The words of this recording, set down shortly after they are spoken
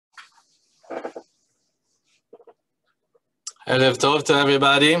Erev Tov to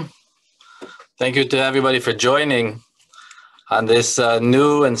everybody. Thank you to everybody for joining on this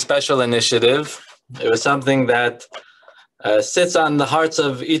new and special initiative. It was something that sits on the hearts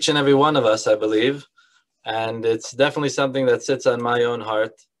of each and every one of us, I believe. And it's definitely something that sits on my own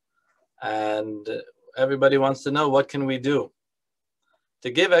heart. And everybody wants to know, what can we do?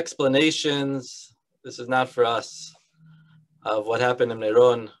 To give explanations, this is not for us, of what happened in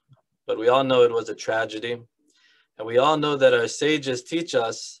Meron, but we all know it was a tragedy. And we all know that our sages teach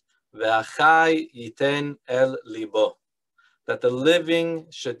us "Ve'achai yiten el libo," that the living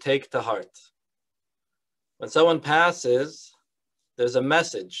should take to heart. When someone passes, there's a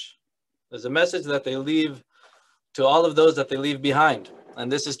message. There's a message that they leave to all of those that they leave behind.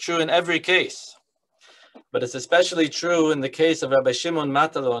 And this is true in every case. But it's especially true in the case of Rabbi Shimon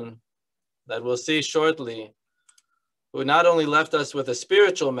Matlon, that we'll see shortly, who not only left us with a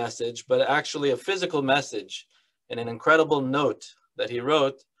spiritual message, but actually a physical message in an incredible note that he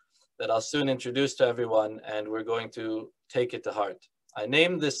wrote that I'll soon introduce to everyone, and we're going to take it to heart. I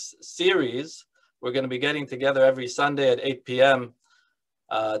named this series, we're going to be getting together every Sunday at 8 p.m.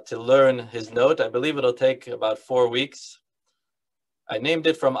 To learn his note. I believe it'll take about 4 weeks. I named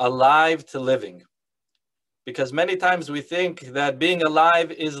it From Alive to Living, because many times we think that being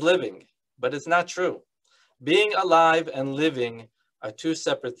alive is living, but it's not true. Being alive and living are two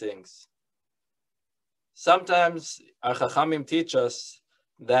separate things. Sometimes our Chachamim teach us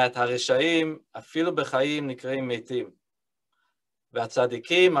that Harishaim afilu b'chaim nikreim meitim,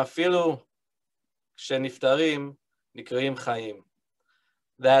 v'atzadikim afilu sheniftarim nikreim chaim.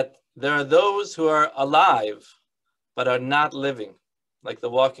 That there are those who are alive but are not living, like the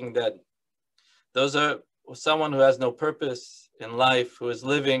Walking Dead. Those are someone who has no purpose in life, who is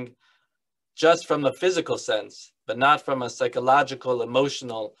living just from the physical sense, but not from a psychological,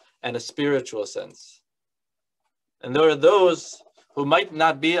 emotional, and a spiritual sense. And there are those who might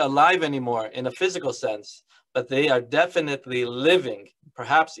not be alive anymore in a physical sense, but they are definitely living,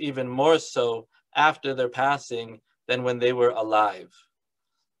 perhaps even more so after their passing than when they were alive.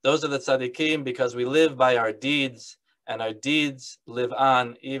 Those are the tzaddikim, because we live by our deeds, and our deeds live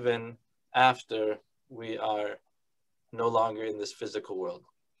on even after we are no longer in this physical world.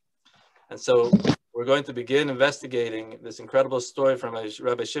 And so we're going to begin investigating this incredible story from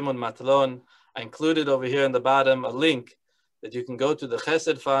Rabbi Shimon Matlon. I included over here in the bottom a link that you can go to the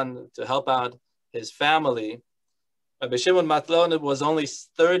Chesed Fund to help out his family. Rabbi Shimon Matlon was only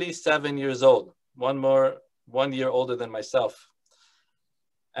 37 years old, 1 year older than myself.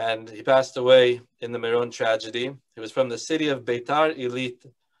 And he passed away in the Meron tragedy. He was from the city of Beitar Illit.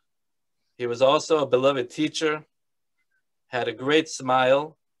 He was also a beloved teacher, had a great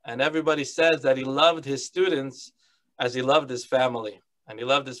smile, and everybody says that he loved his students as he loved his family. And he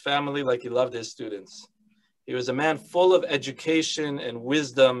loved his family like he loved his students. He was a man full of education and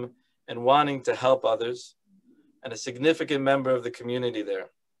wisdom and wanting to help others, and a significant member of the community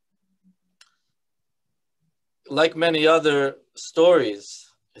there. Like many other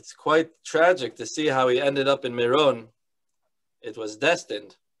stories, it's quite tragic to see how he ended up in Meron. It was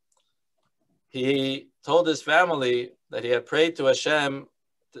destined. He told his family that he had prayed to Hashem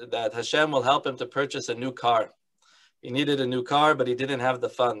that Hashem will help him to purchase a new car. He needed a new car, but he didn't have the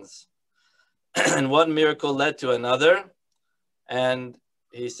funds. And one miracle led to another. And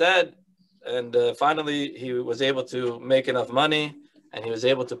he said, and finally he was able to make enough money, and he was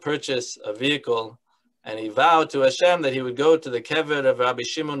able to purchase a vehicle. And he vowed to Hashem that he would go to the kever of Rabbi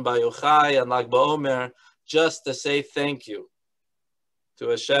Shimon Bar Yochai and Lag BaOmer just to say thank you to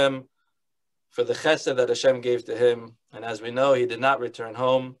Hashem for the chesed that Hashem gave to him. And as we know, he did not return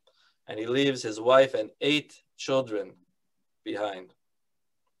home, and he leaves his wife and 8 children behind.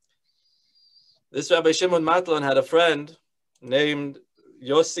 This Rabbi Shimon Matlon had a friend named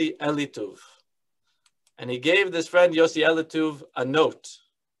Yossi Elituv. And he gave this friend Yossi Elituv a note.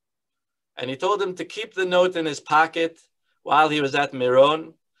 And he told him to keep the note in his pocket while he was at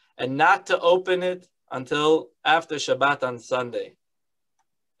Meron, and not to open it until after Shabbat on Sunday.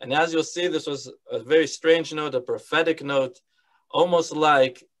 And as you'll see, this was a very strange note, a prophetic note, almost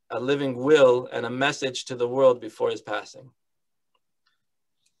like a living will and a message to the world before his passing.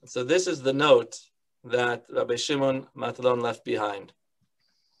 So this is the note that Rabbi Shimon Matlon left behind.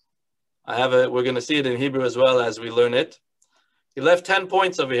 We're going to see it in Hebrew as well as we learn it. He left 10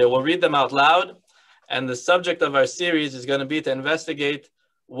 points over here. We'll read them out loud. And the subject of our series is going to be to investigate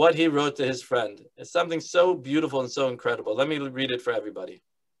what he wrote to his friend. It's something so beautiful and so incredible. Let me read it for everybody.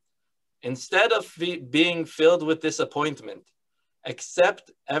 Instead of being filled with disappointment,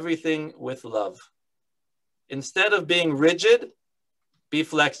 accept everything with love. Instead of being rigid, be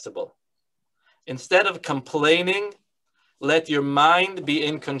flexible. Instead of complaining, let your mind be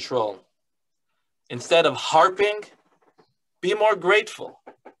in control. Instead of harping, be more grateful.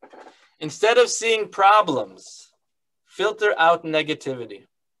 Instead of seeing problems, filter out negativity.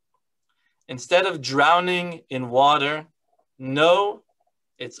 Instead of drowning in water, know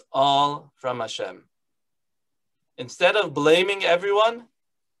it's all from Hashem. Instead of blaming everyone,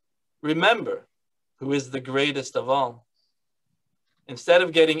 remember who is the greatest of all. Instead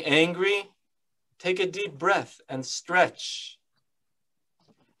of getting angry, take a deep breath and stretch.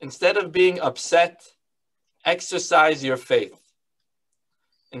 Instead of being upset, exercise your faith.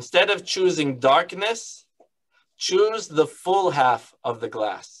 Instead of choosing darkness, choose the full half of the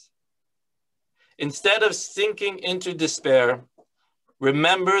glass. Instead of sinking into despair,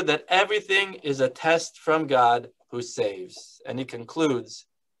 remember that everything is a test from God who saves. And he concludes,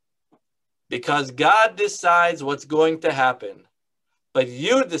 because God decides what's going to happen, but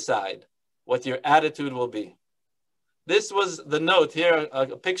you decide what your attitude will be. This was the note here, a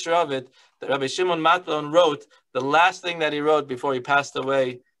picture of it, that Rabbi Shimon Matlon wrote, the last thing that he wrote before he passed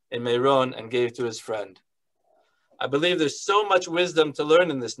away in Meron and gave to his friend. I believe there's so much wisdom to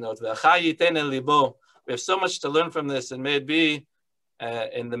learn in this note. We have so much to learn from this, and may it be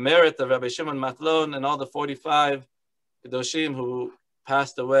in the merit of Rabbi Shimon Matlon and all the 45 Kedoshim who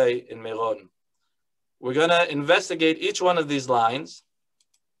passed away in Meron. We're going to investigate each one of these lines,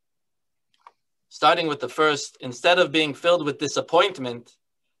 starting with the first. Instead of being filled with disappointment,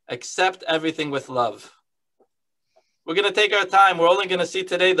 accept everything with love. We're going to take our time. We're only going to see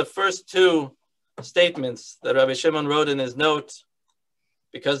today the first two statements that Rabbi Shimon wrote in his note,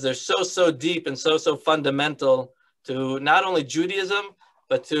 because they're so deep and so fundamental to not only Judaism,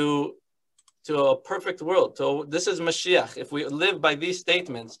 but to a perfect world. So this is Mashiach. If we live by these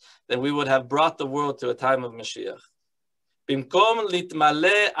statements, then we would have brought the world to a time of Mashiach. Bimkom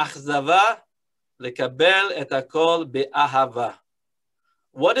litmale achzava lekabel et hakol be'ahava.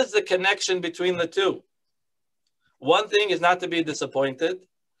 What is the connection between the two? One thing is not to be disappointed.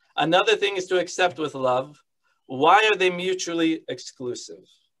 Another thing is to accept with love. Why are they mutually exclusive?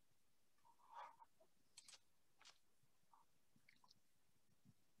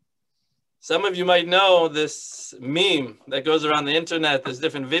 Some of you might know this meme that goes around the internet. There's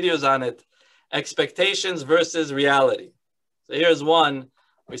different videos on it. Expectations versus reality. So here's one.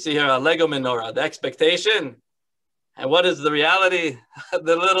 We see here a Lego menorah, the expectation. And what is the reality?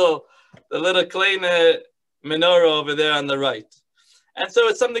 the little kleine menorah over there on the right. And so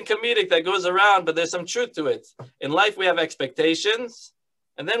it's something comedic that goes around, but there's some truth to it. In life, we have expectations,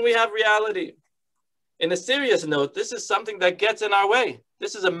 and then we have reality. In a serious note, this is something that gets in our way.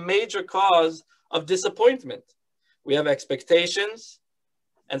 This is a major cause of disappointment. We have expectations,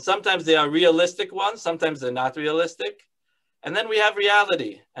 and sometimes they are realistic ones, sometimes they're not realistic. And then we have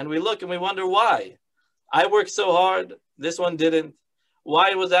reality, and we look and we wonder why. I worked so hard, this one didn't.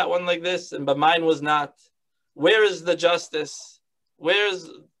 Why was that one like this, but mine was not? Where is the justice? Where's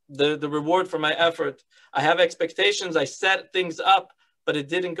the reward for my effort? I have expectations, I set things up, but it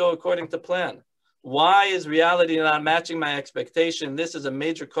didn't go according to plan. Why is reality not matching my expectation? This is a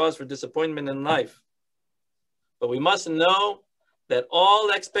major cause for disappointment in life. But we must know that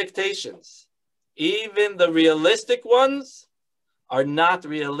all expectations, even the realistic ones, are not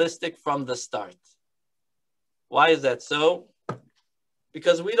realistic from the start. Why is that so?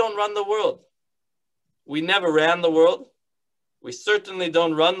 Because we don't run the world. We never ran the world. We certainly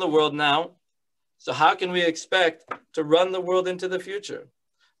don't run the world now. So how can we expect to run the world into the future?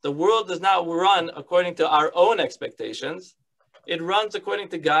 The world does not run according to our own expectations. It runs according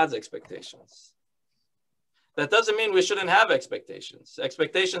to God's expectations. That doesn't mean we shouldn't have expectations.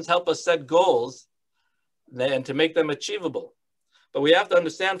 Expectations help us set goals and to make them achievable. But we have to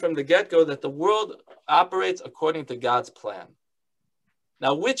understand from the get-go that the world operates according to God's plan.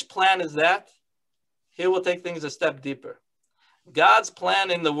 Now, which plan is that? Here we'll take things a step deeper. God's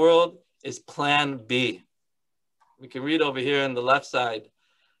plan in the world is plan B. We can read over here on the left side.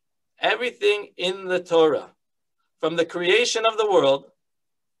 Everything in the Torah, from the creation of the world,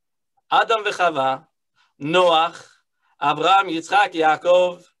 Adam v'Chava, Noach, Abraham, Yitzchak,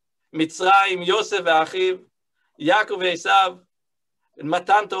 Yaakov, Mitzrayim, Yosef v'Achiv, Yaakov v'Esav,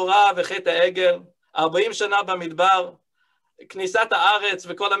 Matan Torah v'Chet HaEgel, 40 shana b'Midbar, Knisat ha'aretz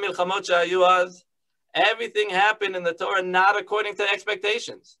v'kol ha'milchamot shehayu az. Everything happened in the Torah not according to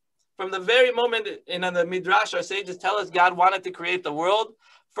expectations. From the very moment in the Midrash, our sages tell us God wanted to create the world.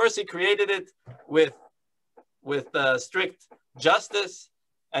 First, he created it with strict justice,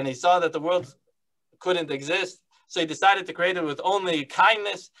 and he saw that the world couldn't exist. So he decided to create it with only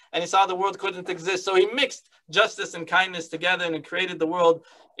kindness, and he saw the world couldn't exist. So he mixed justice and kindness together, and he created the world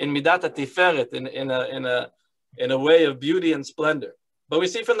in Midat HaTiferet, in a way of beauty and splendor. But we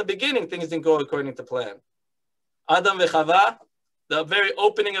see from the beginning, things didn't go according to plan. Adam v'Chava, the very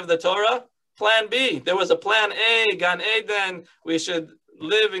opening of the Torah, plan B. There was a plan A, Gan Eden. We should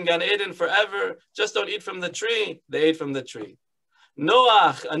live in Gan Eden forever. Just don't eat from the tree. They ate from the tree.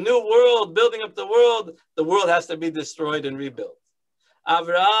 Noach, a new world, building up the world has to be destroyed and rebuilt.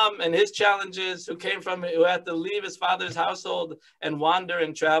 Avraham and his challenges, who had to leave his father's household and wander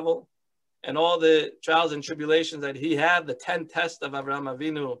and travel, and all the trials and tribulations that he had, the 10 tests of Avraham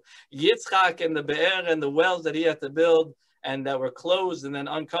Avinu, Yitzchak and the Be'er and the wells that he had to build and that were closed and then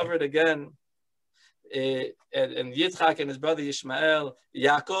uncovered again, and Yitzchak and his brother Ishmael,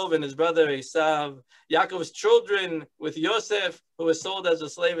 Yaakov and his brother Esav, Yaakov's children with Yosef, who was sold as a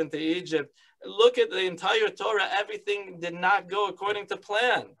slave into Egypt. Look at the entire Torah. Everything did not go according to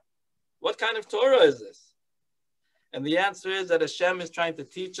plan. What kind of Torah is this? And the answer is that Hashem is trying to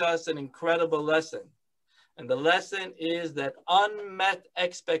teach us an incredible lesson. And the lesson is that unmet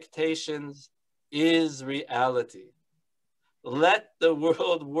expectations is reality. Let the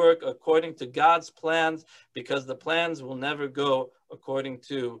world work according to God's plans, because the plans will never go according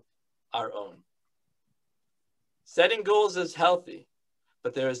to our own. Setting goals is healthy,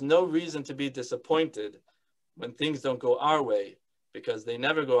 but there is no reason to be disappointed when things don't go our way, because they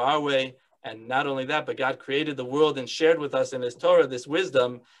never go our way. And not only that, but God created the world and shared with us in his Torah this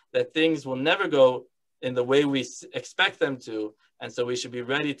wisdom that things will never go in the way we expect them to. And so we should be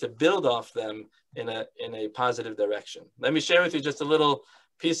ready to build off them in a positive direction. Let me share with you just a little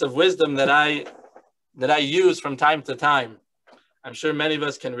piece of wisdom that I use from time to time. I'm sure many of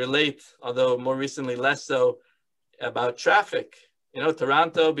us can relate, although more recently less so, about traffic. You know,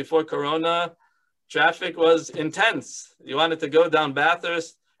 Toronto before Corona, traffic was intense. You wanted to go down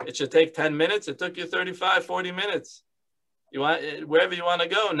Bathurst, it should take 10 minutes. It took you 35, 40 minutes. Wherever you want to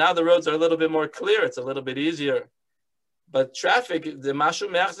go. Now the roads are a little bit more clear. It's a little bit easier. But traffic, the mashu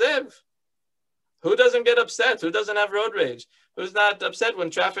me'achzev. Who doesn't get upset? Who doesn't have road rage? Who's not upset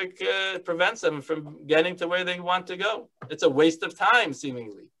when traffic prevents them from getting to where they want to go? It's a waste of time,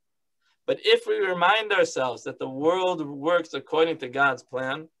 seemingly. But if we remind ourselves that the world works according to God's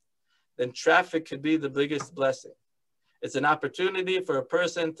plan, then traffic could be the biggest blessing. It's an opportunity for a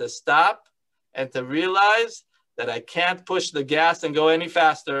person to stop and to realize that I can't push the gas and go any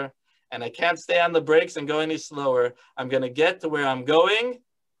faster, and I can't stay on the brakes and go any slower. I'm going to get to where I'm going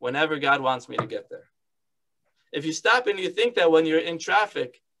whenever God wants me to get there. If you stop and you think that when you're in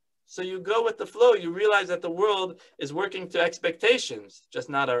traffic, so you go with the flow, you realize that the world is working to expectations, just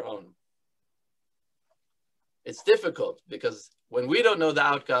not our own. It's difficult because when we don't know the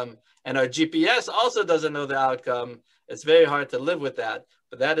outcome and our GPS also doesn't know the outcome, it's very hard to live with that.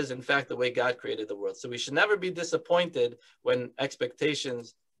 But that is, in fact, the way God created the world. So we should never be disappointed when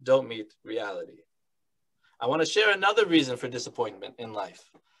expectations don't meet reality. I want to share another reason for disappointment in life.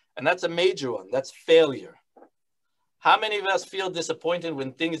 And that's a major one. That's failure. How many of us feel disappointed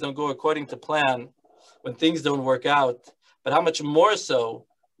when things don't go according to plan, when things don't work out? But how much more so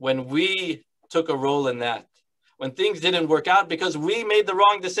when we took a role in that? When things didn't work out because we made the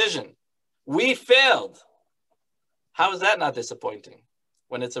wrong decision. We failed. How is that not disappointing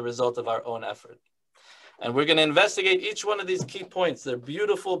when it's a result of our own effort? And we're going to investigate each one of these key points. They're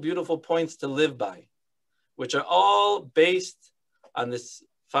beautiful, beautiful points to live by, which are all based on this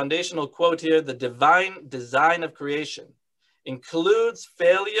foundational quote here: the divine design of creation includes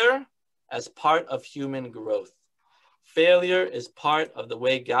failure as part of human growth. Failure is part of the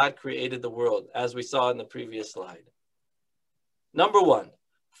way God created the world, as we saw in the previous slide. Number one,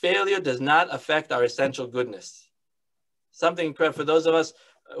 failure does not affect our essential goodness. Something incredible for those of us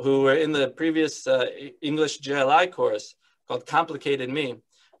who were in the previous English JLI course called Complicated Me.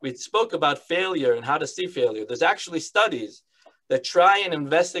 We spoke about failure and how to see failure. There's actually studies that try and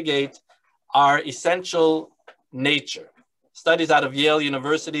investigate our essential nature. Studies out of Yale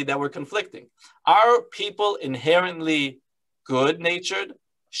University that were conflicting. Are people inherently good-natured,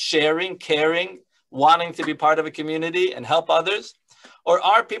 sharing, caring, wanting to be part of a community and help others? Or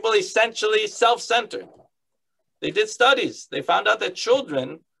are people essentially self-centered? They did studies. They found out that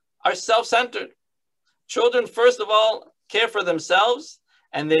children are self-centered. Children, first of all, care for themselves,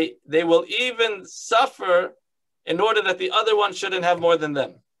 and they will even suffer in order that the other one shouldn't have more than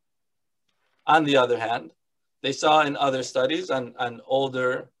them. On the other hand, they saw in other studies on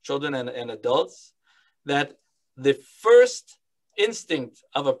older children and adults that the first instinct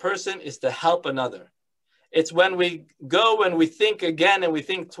of a person is to help another. It's when we go and we think again and we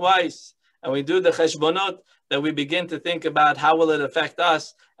think twice and we do the cheshbonot that we begin to think about how will it affect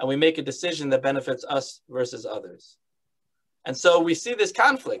us, and we make a decision that benefits us versus others. And so we see this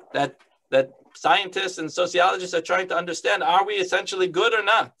conflict that that scientists and sociologists are trying to understand. Are we essentially good or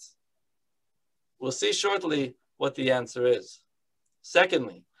not? We'll see shortly what the answer is.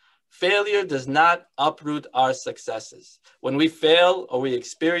 Secondly, failure does not uproot our successes. When we fail or we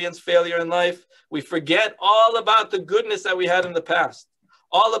experience failure in life, we forget all about the goodness that we had in the past,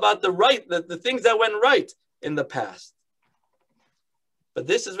 all about the things that went right in the past. But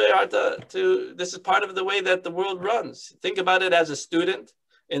this is very hard this is part of the way that the world runs. Think about it as a student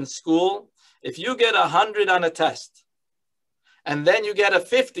in school. If you get 100 on a test, and then you get a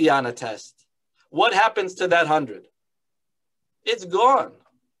 50 on a test, what happens to that 100? It's gone.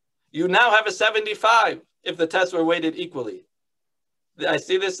 You now have a 75 if the tests were weighted equally. I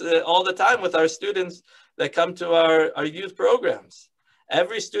see this all the time with our students that come to our youth programs.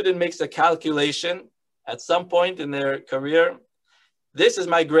 Every student makes a calculation at some point in their career. This is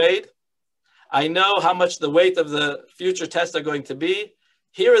my grade. I know how much the weight of the future tests are going to be.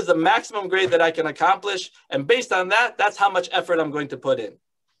 Here is the maximum grade that I can accomplish. And based on that, that's how much effort I'm going to put in.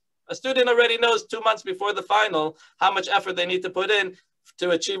 A student already knows 2 months before the final how much effort they need to put in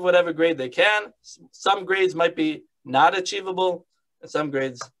to achieve whatever grade they can. Some grades might be not achievable, and some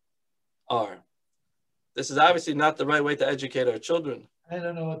grades are. This is obviously not the right way to educate our children. I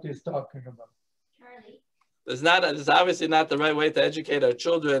don't know what he's talking about. Charlie. It's obviously not the right way to educate our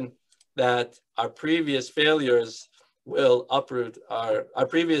children that our previous failures will uproot our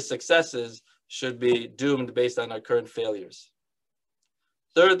previous successes should be doomed based on our current failures.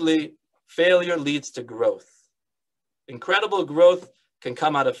 Thirdly, failure leads to growth. Incredible growth can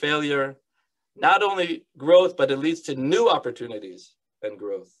come out of failure. Not only growth, but it leads to new opportunities and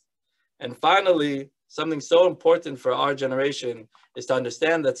growth. And finally, something so important for our generation is to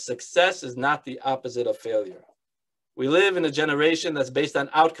understand that success is not the opposite of failure. We live in a generation that's based on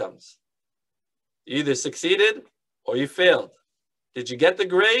outcomes. You either succeeded or you failed. Did you get the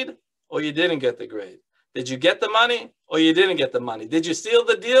grade or you didn't get the grade? Did you get the money or you didn't get the money? Did you seal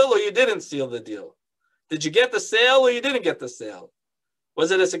the deal or you didn't seal the deal? Did you get the sale or you didn't get the sale?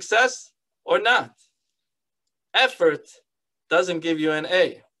 Was it a success or not? Effort doesn't give you an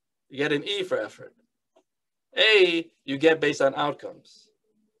A. You get an E for effort. A, you get based on outcomes.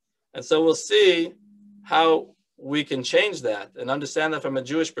 And so we'll see how we can change that and understand that from a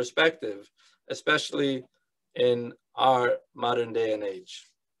Jewish perspective, especially in our modern day and age.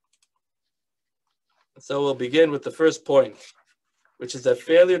 So we'll begin with the first point, which is that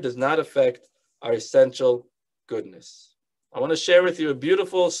failure does not affect our essential goodness. I want to share with you a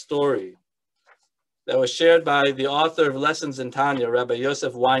beautiful story that was shared by the author of Lessons in Tanya, Rabbi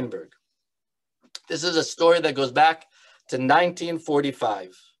Yosef Weinberg. This is a story that goes back to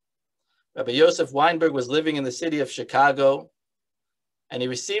 1945. Rabbi Yosef Weinberg was living in the city of Chicago, and he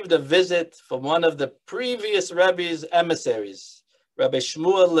received a visit from one of the previous Rebbe's emissaries, Rabbi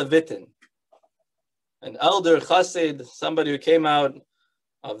Shmuel Levitin, an elder chassid, somebody who came out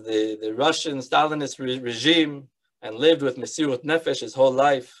of the Russian Stalinist regime and lived with Mesirut Nefesh his whole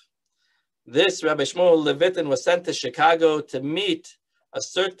life. This Rabbi Shmuel Levitin was sent to Chicago to meet a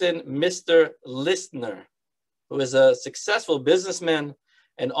certain Mr. Listner, who is a successful businessman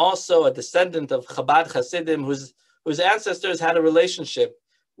and also a descendant of Chabad Hasidim, whose ancestors had a relationship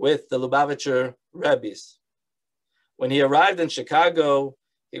with the Lubavitcher Rebbe's. When he arrived in Chicago,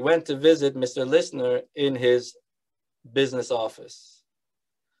 he went to visit Mr. Listner in his business office.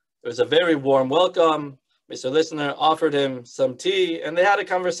 It was a very warm welcome. Mr. Listner offered him some tea, and they had a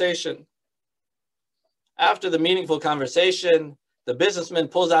conversation. After the meaningful conversation, the businessman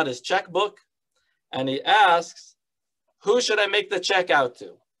pulls out his checkbook, and he asks, "Who should I make the check out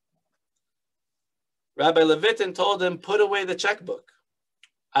to?" Rabbi Levitin told him, "Put away the checkbook.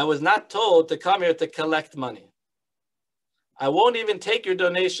 I was not told to come here to collect money. I won't even take your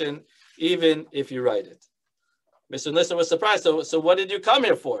donation, even if you write it." Mr. Lister was surprised. So what did you come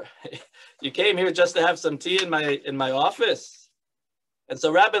here for? You came here just to have some tea in my office? And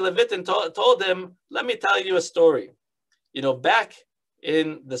so Rabbi Levitin told him, "Let me tell you a story. You know, back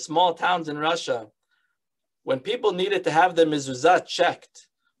in the small towns in Russia, when people needed to have their mezuzah checked,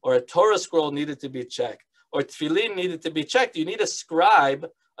 or a Torah scroll needed to be checked, or tefillin needed to be checked, you need a scribe,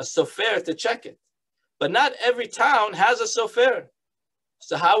 a sofer, to check it. But not every town has a sofer.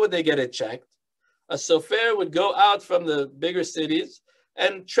 So how would they get it checked? A sofer would go out from the bigger cities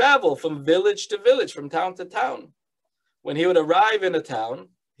and travel from village to village, from town to town. When he would arrive in a town,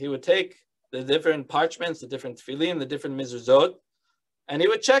 he would take the different parchments, the different tefillin, the different mezuzot, and he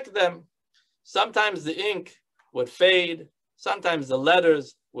would check them. Sometimes the ink would fade, sometimes the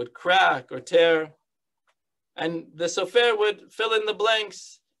letters would crack or tear, and the sofer would fill in the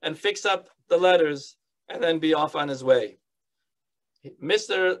blanks and fix up the letters and then be off on his way.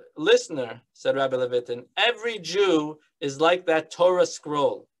 Mr. Listener, said Rabbi Levitin, every Jew is like that Torah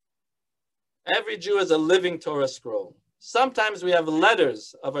scroll. Every Jew is a living Torah scroll. Sometimes we have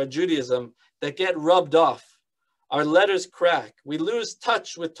letters of our Judaism that get rubbed off. Our letters crack. We lose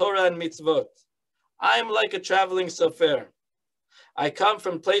touch with Torah and mitzvot. I'm like a traveling sofer. I come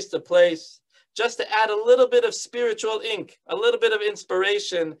from place to place just to add a little bit of spiritual ink, a little bit of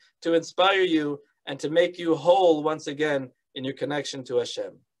inspiration to inspire you and to make you whole once again in your connection to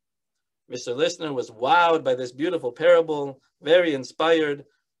Hashem. Mr. Listener was wowed by this beautiful parable, very inspired,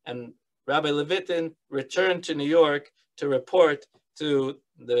 and Rabbi Levitin returned to New York to report to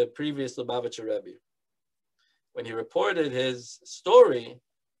the previous Lubavitcher Rebbe. When he reported his story,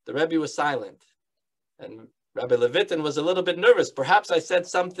 the Rebbe was silent. And Rabbi Levitin was a little bit nervous. Perhaps I said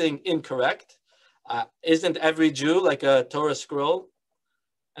something incorrect. Isn't every Jew like a Torah scroll?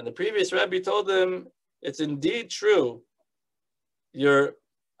 And the previous Rebbe told him, it's indeed true, your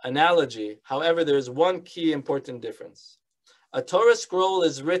analogy. However, there's one key important difference. A Torah scroll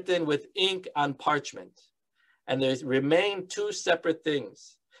is written with ink on parchment, and there remain two separate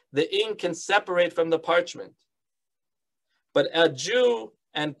things. The ink can separate from the parchment. But a Jew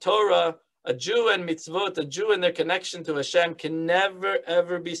and Torah, a Jew and mitzvot, a Jew and their connection to Hashem can never,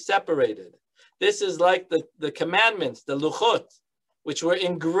 ever be separated. This is like the commandments, the luchot, which were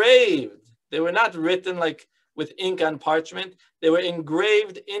engraved. They were not written like with ink on parchment. They were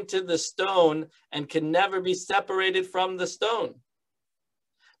engraved into the stone and can never be separated from the stone.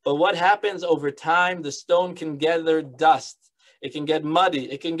 But what happens over time? The stone can gather dust. It can get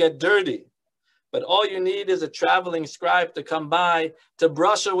muddy. It can get dirty. But all you need is a traveling scribe to come by, to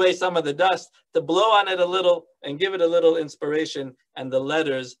brush away some of the dust, to blow on it a little and give it a little inspiration, and the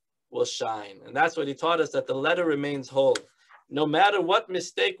letters will shine. And that's what he taught us, that the letter remains whole. No matter what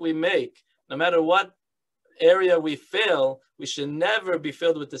mistake we make, no matter what area we fail, we should never be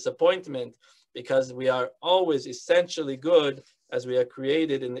filled with disappointment, because we are always essentially good as we are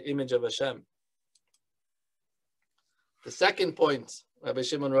created in the image of Hashem. The second point Rabbi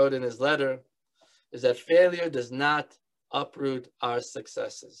Shimon wrote in his letter is that failure does not uproot our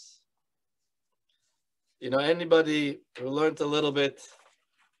successes. You know, anybody who learned a little bit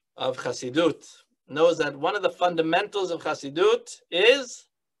of Chassidut knows that one of the fundamentals of Chassidut is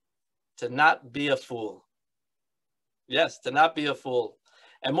to not be a fool. Yes, to not be a fool.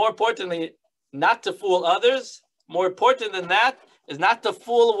 And more importantly, not to fool others. More important than that is not to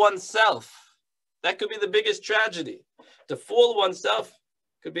fool oneself. That could be the biggest tragedy. To fool oneself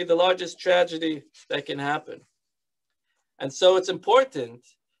could be the largest tragedy that can happen. And so it's important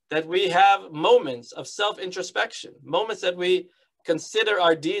that we have moments of self-introspection, moments that we consider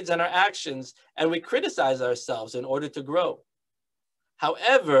our deeds and our actions, and we criticize ourselves in order to grow.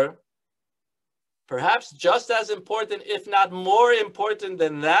 However, perhaps just as important, if not more important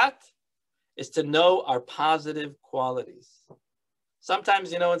than that, is to know our positive qualities.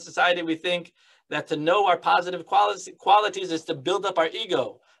 Sometimes, you know, in society, we think that to know our positive qualities is to build up our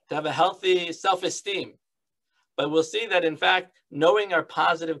ego, to have a healthy self-esteem. But we'll see that, in fact, knowing our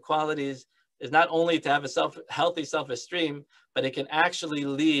positive qualities is not only to have a healthy self-esteem, but it can actually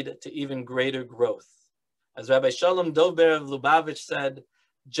lead to even greater growth. As Rabbi Shalom Dovber of Lubavitch said,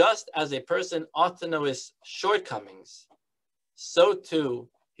 just as a person ought to know his shortcomings, so too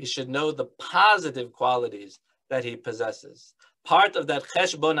he should know the positive qualities that he possesses. Part of that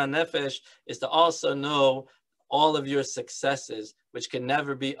cheshbon hanefesh is to also know all of your successes, which can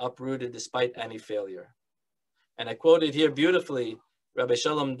never be uprooted despite any failure. And I quoted here beautifully, Rabbi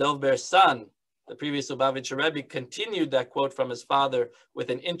Shalom Dovber's son, the previous Lubavitcher Rebbe, continued that quote from his father with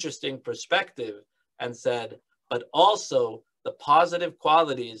an interesting perspective and said, but also the positive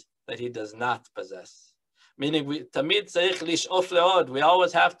qualities that he does not possess. Meaning, we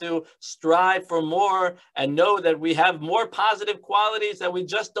always have to strive for more and know that we have more positive qualities, that we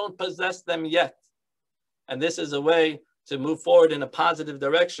just don't possess them yet. And this is a way to move forward in a positive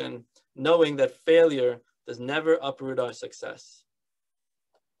direction, knowing that failure does never uproot our success.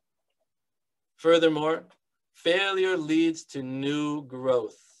 Furthermore, failure leads to new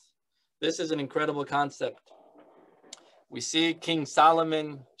growth. This is an incredible concept. We see King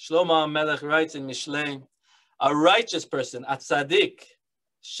Solomon, Shlomo HaMelech writes in Mishlei, a righteous person, a tzaddik,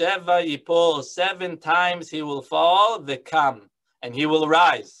 sheva yipol, 7 times he will fall, v'kam, and he will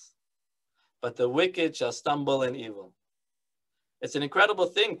rise. But the wicked shall stumble in evil. It's an incredible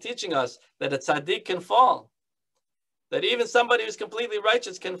thing teaching us that a tzaddik can fall, that even somebody who's completely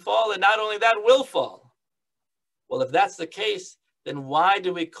righteous can fall, and not only that, will fall. Well, if that's the case, then why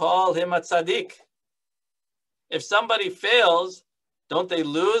do we call him a tzaddik? If somebody fails, don't they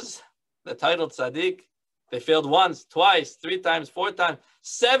lose the title tzaddik? They failed once, twice, 3 times, 4 times,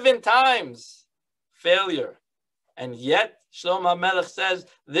 7 times failure. And yet, Shlomo HaMelech says,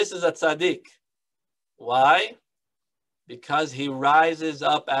 this is a tzaddik. Why? Because he rises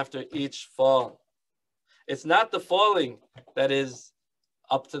up after each fall. It's not the falling that is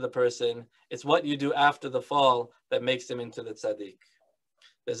up to the person. It's what you do after the fall that makes him into the tzaddik.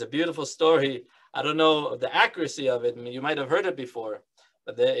 There's a beautiful story. I don't know the accuracy of it. You might have heard it before.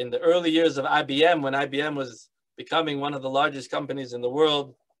 But in the early years of IBM, when IBM was becoming one of the largest companies in the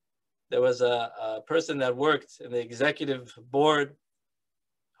world, there was a person that worked in the executive board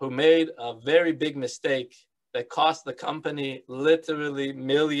who made a very big mistake that cost the company literally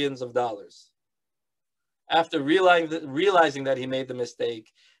millions of dollars. After realizing that he made the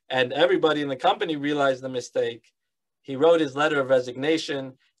mistake, and everybody in the company realized the mistake, he wrote his letter of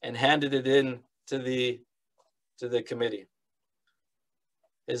resignation and handed it in to the committee.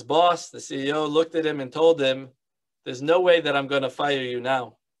 His boss, the CEO, looked at him and told him, there's no way that I'm going to fire you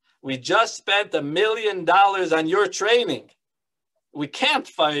now. We just spent $1 million on your training. We can't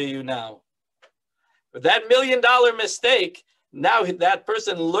fire you now. But that $1 million mistake, now that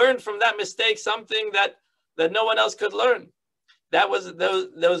person learned from that mistake something that no one else could learn. Those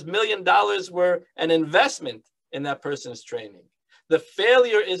 $1 million were an investment in that person's training. The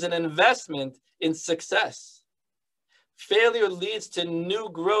failure is an investment in success. Failure leads to new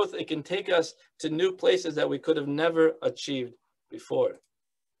growth. It can take us to new places that we could have never achieved before.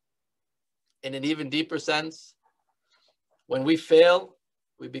 In an even deeper sense, when we fail,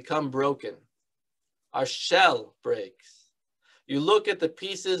 we become broken. Our shell breaks. You look at the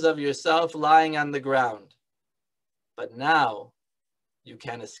pieces of yourself lying on the ground, but now you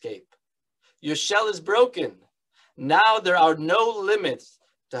can't escape. Your shell is broken. Now there are no limits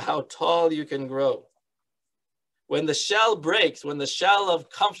to how tall you can grow. When the shell breaks, when the shell of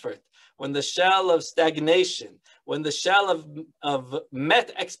comfort, when the shell of stagnation, when the shell of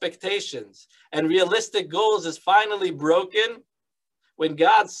met expectations and realistic goals is finally broken, when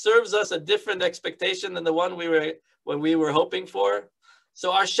God serves us a different expectation than the one we were hoping for,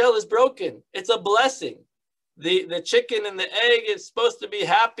 so our shell is broken. It's a blessing. The chicken and the egg is supposed to be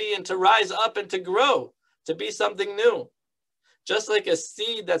happy and to rise up and to grow, to be something new. Just like a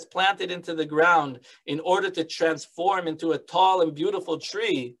seed that's planted into the ground in order to transform into a tall and beautiful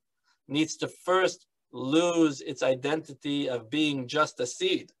tree needs to first lose its identity of being just a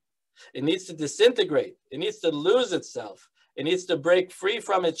seed. It needs to disintegrate. It needs to lose itself. It needs to break free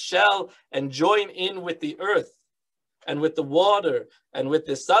from its shell and join in with the earth and with the water and with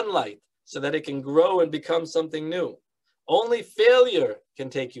the sunlight so that it can grow and become something new. Only failure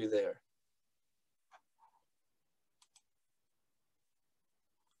can take you there.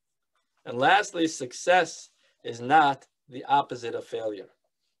 And lastly, success is not the opposite of failure.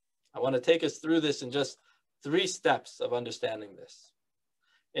 I want to take us through this in just 3 steps of understanding this.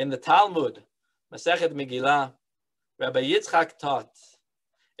 In the Talmud, Masechet Megillah, Rabbi Yitzchak taught,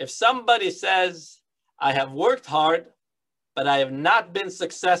 if somebody says, I have worked hard, but I have not been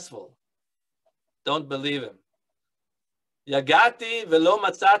successful, don't believe him. Yagati velo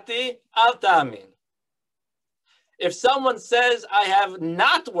matzati al ta'amin. If someone says, I have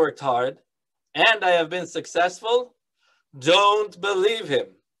not worked hard and I have been successful, don't believe him.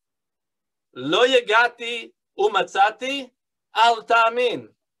 Lo yagati umatzati al ta'amin.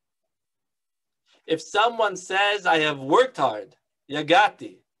 If someone says, I have worked hard,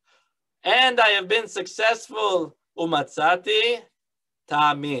 yagati, and I have been successful, umatzati,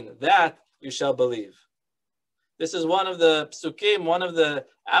 ta'amin, that you shall believe. This is one of the psukim, one of the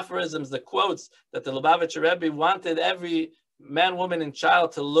aphorisms, the quotes that the Lubavitcher Rebbe wanted every man, woman, and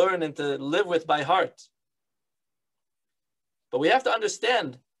child to learn and to live with by heart. But we have to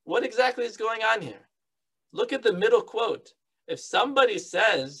understand what exactly is going on here. Look at the middle quote. If somebody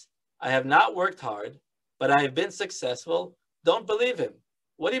says, I have not worked hard, but I have been successful, don't believe him.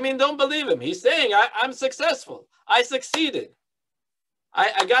 What do you mean don't believe him? He's saying, I'm successful. I succeeded.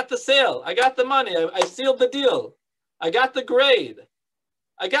 I got the sale. I got the money. I sealed the deal. I got the grade.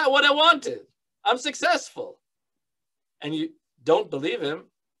 I got what I wanted. I'm successful. And you don't believe him.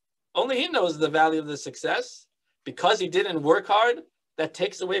 Only he knows the value of the success. Because he didn't work hard, that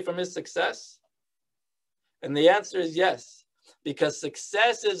takes away from his success? And the answer is yes. Because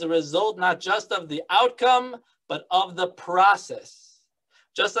success is a result not just of the outcome, but of the process.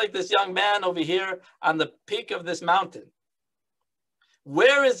 Just like this young man over here on the peak of this mountain.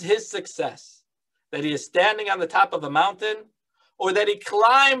 Where is his success? That he is standing on the top of a mountain, or that he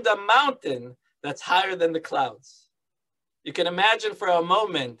climbed a mountain that's higher than the clouds? You can imagine for a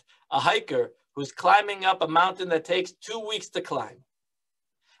moment a hiker who's climbing up a mountain that takes 2 weeks to climb.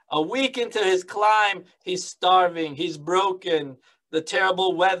 A week into his climb, he's starving, he's broken, the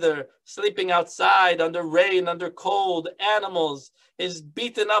terrible weather, sleeping outside, under rain, under cold, animals, he's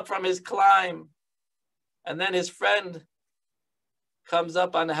beaten up from his climb. And then his friend comes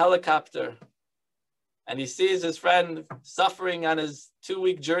up on a helicopter and he sees his friend suffering on his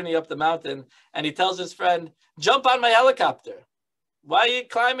 2-week journey up the mountain. And he tells his friend, jump on my helicopter. Why are you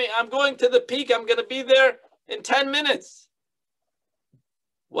climbing? I'm going to the peak. I'm going to be there in 10 minutes.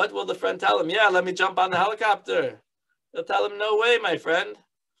 What will the friend tell him? Yeah, let me jump on the helicopter. He'll tell him, no way, my friend.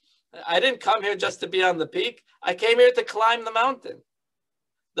 I didn't come here just to be on the peak. I came here to climb the mountain.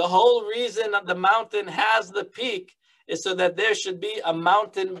 The whole reason the mountain has the peak is so that there should be a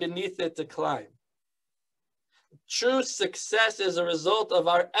mountain beneath it to climb. True success is a result of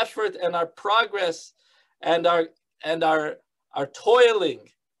our effort and our progress and our toiling,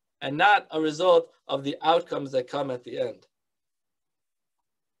 and not a result of the outcomes that come at the end.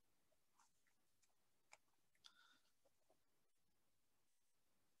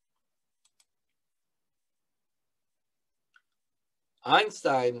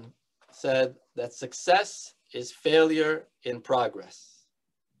 Einstein said that success is failure in progress.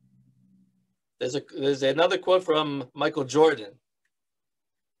 There's another quote from Michael Jordan.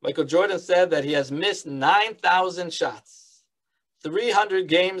 Michael Jordan said that he has missed 9,000 shots, 300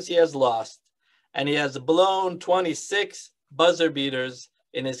 games he has lost, and he has blown 26 buzzer beaters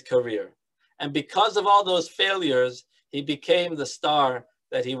in his career. And because of all those failures, he became the star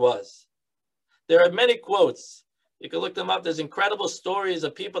that he was. There are many quotes. You can look them up. There's incredible stories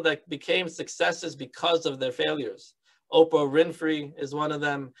of people that became successes because of their failures. Oprah Winfrey is one of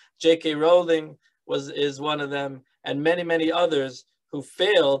them. J.K. Rowling is one of them, and many, many others who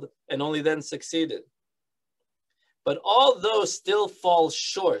failed and only then succeeded. But all those still fall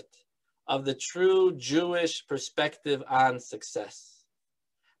short of the true Jewish perspective on success,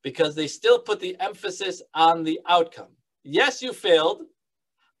 because they still put the emphasis on the outcome. Yes, you failed,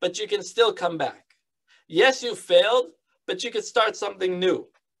 but you can still come back. Yes, you failed, but you can start something new.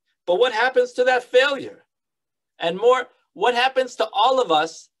 But what happens to that failure? And more, what happens to all of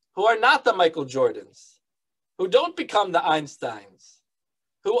us who are not the Michael Jordans, who don't become the Einsteins,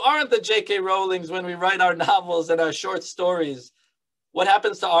 who aren't the J.K. Rowlings when we write our novels and our short stories? What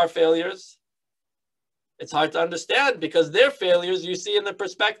happens to our failures? It's hard to understand, because their failures you see in the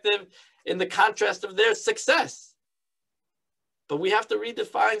perspective, in the contrast of their success. But we have to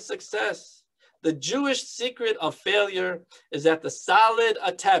redefine success. The Jewish secret of failure is that the solid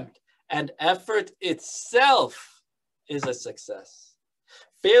attempt and effort itself is a success.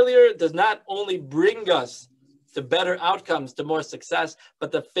 Failure does not only bring us to better outcomes, to more success,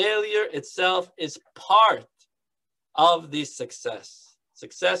 but the failure itself is part of the success.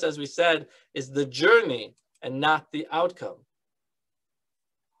 Success, as we said, is the journey and not the outcome.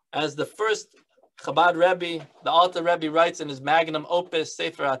 As the first Chabad Rebbe, the Alter Rebbe, writes in his magnum opus,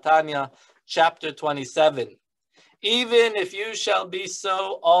 Sefer HaTanya, chapter 27, even if you shall be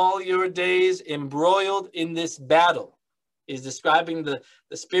so all your days embroiled in this battle. He's describing the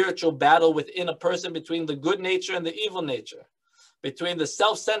spiritual battle within a person between the good nature and the evil nature, between the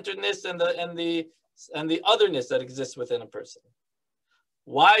self-centeredness and the otherness that exists within a person.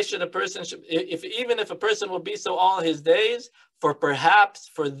 Why should a person, even if a person will be so all his days, perhaps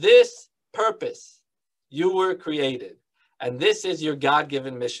for this purpose you were created, and this is your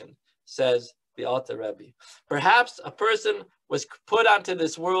God-given mission, says the Alter Rebbe. Perhaps a person was put onto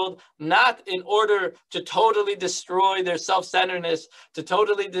this world not in order to totally destroy their self-centeredness, to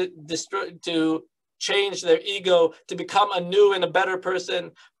totally to change their ego, to become a new and a better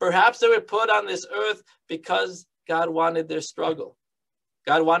person. Perhaps they were put on this earth because God wanted their struggle.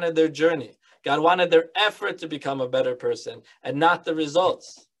 God wanted their journey. God wanted their effort to become a better person and not the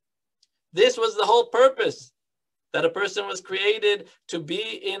results. This was the whole purpose, that a person was created to be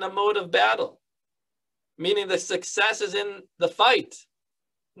in a mode of battle, meaning the success is in the fight,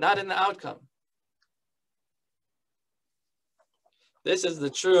 not in the outcome. This is the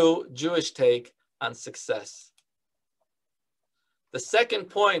true Jewish take on success. The second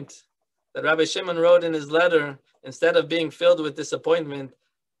point that Rabbi Shimon wrote in his letter, instead of being filled with disappointment,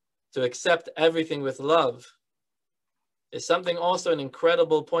 to accept everything with love, is something also an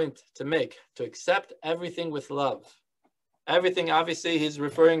incredible point to make, to accept everything with love. Everything, obviously, he's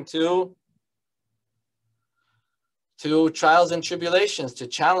referring to trials and tribulations, to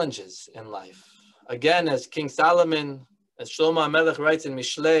challenges in life. Again, as King Solomon, as Shlomo HaMelech writes in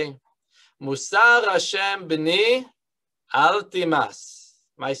Mishlei, Musar Hashem b'ni al timas.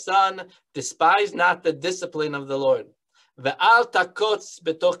 My son, despise not the discipline of the Lord. Ve'al takotz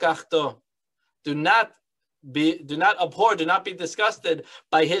betoch achto. Do not do not abhor, do not be disgusted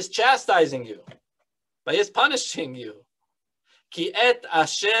by his chastising you, by his punishing you. Ki et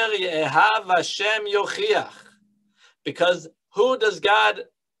asher ye'ehav Hashem yochiach. Because who does God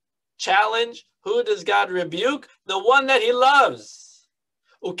challenge? Who does God rebuke? The one that he loves.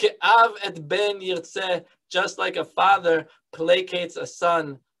 Uke'av et ben yirtzeh, just like a father placates a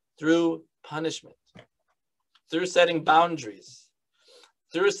son through punishment, through setting boundaries.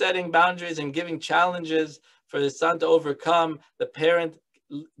 Through setting boundaries and giving challenges for his son to overcome, the parent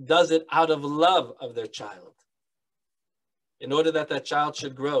does it out of love of their child, in order that that child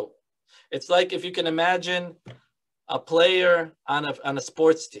should grow. It's like if you can imagine a player on a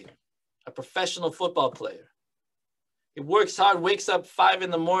sports team, a professional football player. He works hard, wakes up 5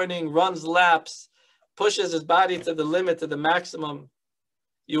 in the morning, runs laps, pushes his body to the limit, to the maximum.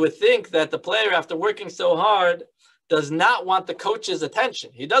 You would think that the player, after working so hard, does not want the coach's attention.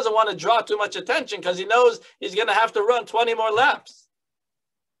 He doesn't want to draw too much attention because he knows he's going to have to run 20 more laps.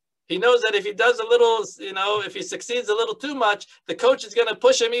 He knows that if he does a little, if he succeeds a little too much, the coach is going to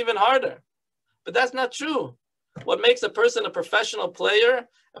push him even harder. But that's not true. What makes a person a professional player,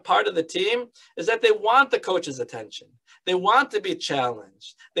 a part of the team, is that they want the coach's attention. They want to be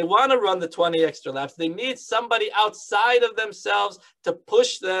challenged. They want to run the 20 extra laps. They need somebody outside of themselves to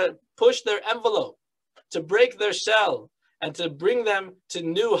push their envelope, to break their shell, and to bring them to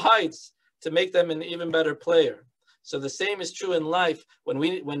new heights, to make them an even better player. So the same is true in life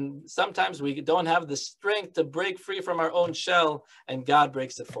when sometimes we don't have the strength to break free from our own shell, and God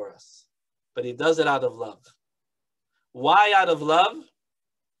breaks it for us. But he does it out of love. Why out of love?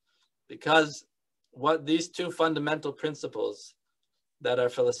 Because what these two fundamental principles that are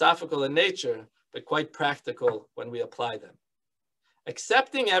philosophical in nature, but quite practical when we apply them.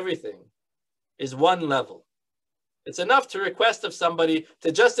 Accepting everything is one level. It's enough to request of somebody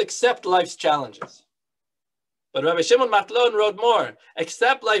to just accept life's challenges. But Rabbi Shimon Matlon wrote more.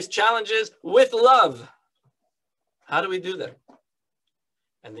 Accept life's challenges with love. How do we do that?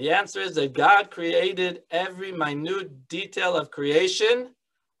 And the answer is that God created every minute detail of creation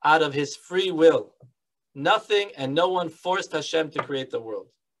out of his free will. Nothing and no one forced Hashem to create the world.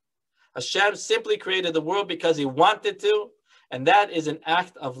 Hashem simply created the world because he wanted to, and that is an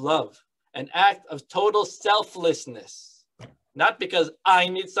act of love, an act of total selflessness. Not because I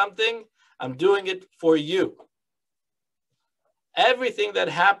need something, I'm doing it for you. Everything that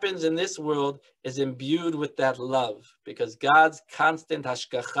happens in this world is imbued with that love because God's constant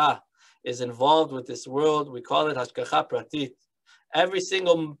hashgacha is involved with this world. We call it hashgacha pratit. Every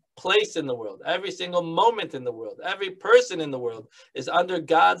single place in the world, every single moment in the world, every person in the world is under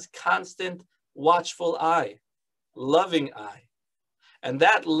God's constant watchful eye, loving eye. And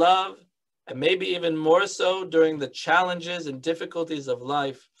that love, and maybe even more so during the challenges and difficulties of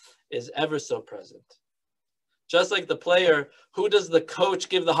life, is ever so present. Just like the player, who does the coach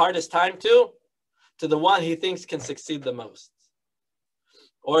give the hardest time to? To the one he thinks can succeed the most.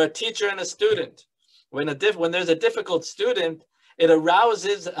 Or a teacher and a student. When there's a difficult student, it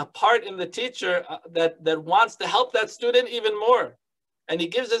arouses a part in the teacher that wants to help that student even more. And he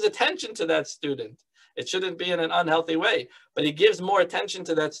gives his attention to that student. It shouldn't be in an unhealthy way, but he gives more attention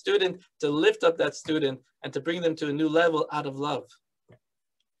to that student to lift up that student and to bring them to a new level out of love.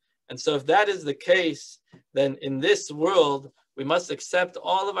 And so if that is the case, then in this world, we must accept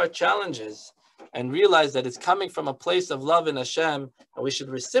all of our challenges and realize that it's coming from a place of love in Hashem, and we should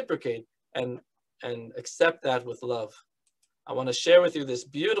reciprocate and accept that with love. I want to share with you this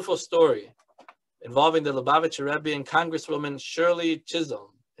beautiful story involving the Lubavitcher Rebbe and Congresswoman Shirley Chisholm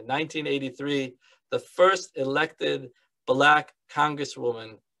in 1983, the first elected Black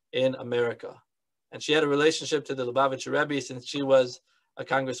Congresswoman in America. And she had a relationship to the Lubavitcher Rebbe since she was a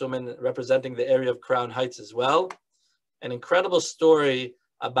Congresswoman representing the area of Crown Heights as well. An incredible story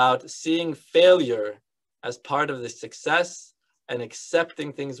about seeing failure as part of the success and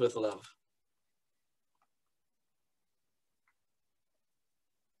accepting things with love.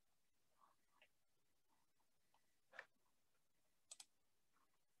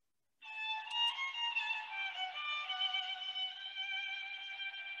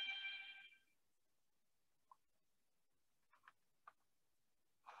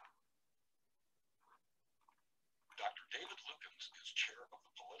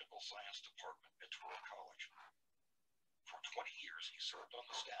 Science Department at Touro College. For 20 years, he served on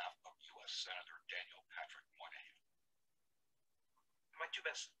the staff of U.S. Senator Daniel Patrick Moynihan. My two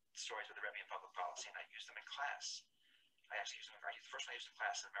best stories with the Rebbe in public policy, and I use them in class. The first one I used in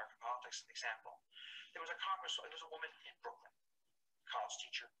class in American politics, an example. There was a woman in Brooklyn, college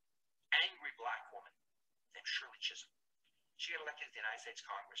teacher, angry Black woman named Shirley Chisholm. She got elected to the United States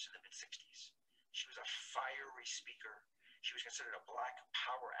Congress in the mid-60s. She was a fiery speaker. She was considered a black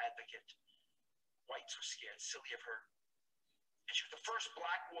power advocate. Whites were scared silly of her. And she was the first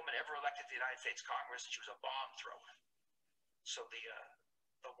black woman ever elected to the United States Congress. She was a bomb thrower. So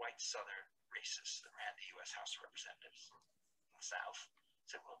the white Southern racists that ran the U.S. House of Representatives in the South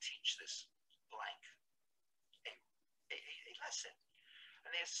said, we'll teach this blank a lesson.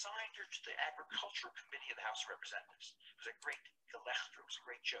 And they assigned her to the Agricultural Committee of the House of Representatives. It was a great gelächter, it was a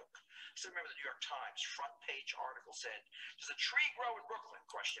great joke. I still remember the New York Times front page article said, does a tree grow in Brooklyn?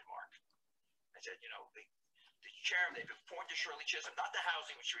 Question mark. I said, you know, the chairman, they've appointed Shirley Chisholm, not the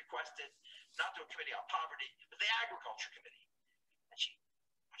housing, which she requested, not to a committee on poverty, but the Agriculture Committee. And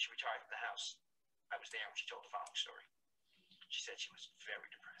when she retired from the House, I was there when she told the following story. She said she was very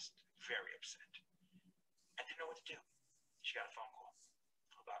depressed, very upset, and didn't know what to do. She got a phone call.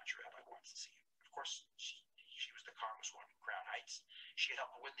 Lubavitcher Rabbi wants to see you. Of course, she was the Congresswoman in Crown Heights. She had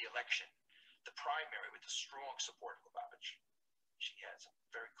helped win the election, the primary, with the strong support of Lubavitch. She has a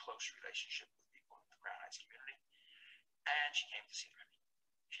very close relationship with people in the Crown Heights community. And she came to see the Rebbe.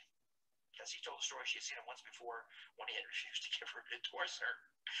 As he told the story, she had seen him once before when he had refused to give her to endorse her.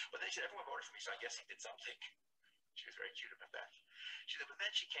 But then she said, everyone voted for me, so I guess he did something. She was very cute about that. She said, but then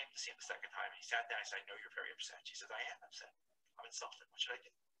she came to see him the second time, and he sat down and said, I know you're very upset. She said, I am upset. I'm insulted. What should I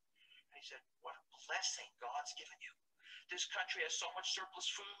do? And he said, what a blessing God's given you. This country has so much surplus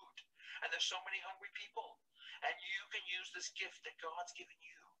food, and there's so many hungry people. And you can use this gift that God's given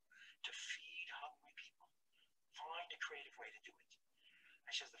you to feed hungry people. Find a creative way to do it.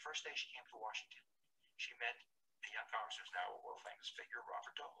 And she says the first day she came to Washington, she met a young congressman who's now a world-famous figure,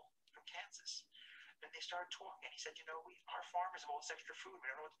 Robert Dole, from Kansas. And they started talking, and he said, you know, our farmers have all this extra food. We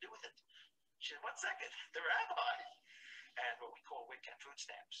don't know what to do with it. She said, 1 second, the rabbi. And what we call WIC and food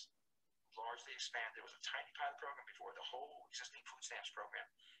stamps largely expanded. There was a tiny pilot program before the whole existing food stamps program.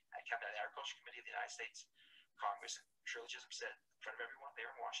 I came to the Agriculture Committee of the United States Congress, and Shirley Chisholm said in front of everyone there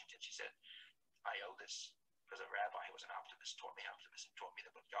in Washington, she said, I owe this because a rabbi who was an optimist taught me optimism, taught me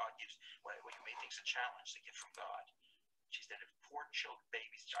that what God gives, when you make things a challenge, the gift from God. She said, if poor children,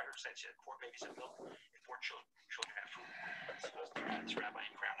 babies, I heard her say, she said, poor babies have milk, if poor children have food. This rabbi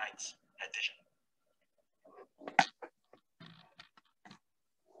in Crown Heights had vision.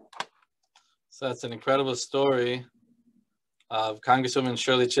 So that's an incredible story of Congresswoman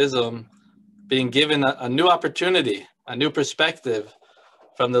Shirley Chisholm being given a new opportunity, a new perspective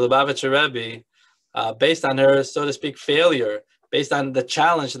from the Lubavitcher Rebbe, based on her, so to speak, failure, based on the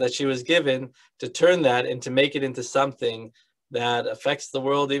challenge that she was given to turn that and to make it into something that affects the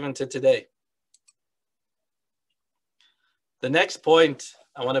world even to today. The next point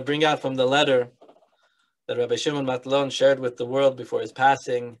I want to bring out from the letter that Rabbi Shimon Matlon shared with the world before his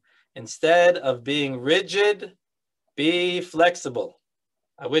passing: instead of being rigid, be flexible.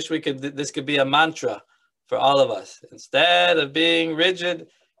 I wish this could be a mantra for all of us. Instead of being rigid,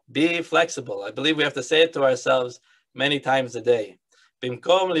 be flexible. I believe we have to say it to ourselves many times a day.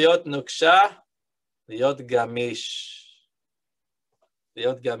 Bimkom liot nuksha, liot gamish.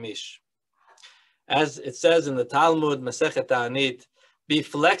 Liot gamish. As it says in the Talmud, Masechet Ta'anit, be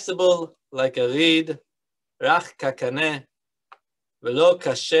flexible like a reed, rach kakaneh, velo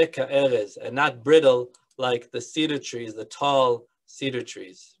kashe ka'erez, and not brittle like the cedar trees, the tall cedar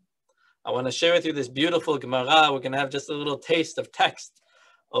trees. I want to share with you this beautiful Gemara. We're going to have just a little taste of text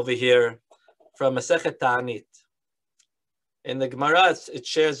over here from Masechet Ta'anit. In the Gemara, it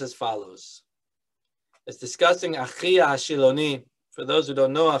shares as follows. It's discussing Achia HaShiloni. For those who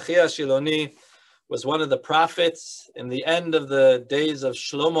don't know, Achia HaShiloni was one of the prophets in the end of the days of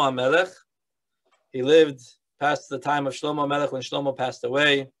Shlomo HaMelech. He lived past the time of Shlomo HaMelech when Shlomo passed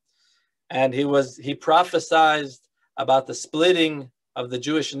away. And he prophesied about the splitting of the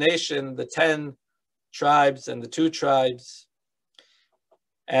Jewish nation, the 10 tribes and the 2 tribes.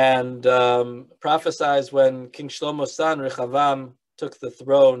 And prophesied when King Shlomo's son, Rechavam, took the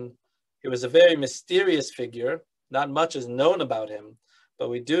throne. He was a very mysterious figure. Not much is known about him, but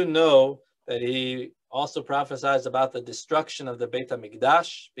we do know that he also prophesied about the destruction of the Beit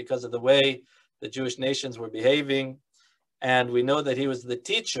HaMikdash because of the way the Jewish nations were behaving. And we know that he was the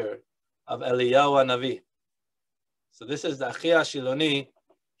teacher of Eliyahu HaNavi. So this is the Achia HaShiloni.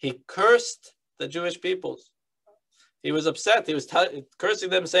 He cursed the Jewish peoples. He was upset. He was cursing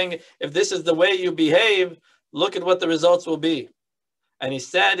them, saying, if this is the way you behave, look at what the results will be. And he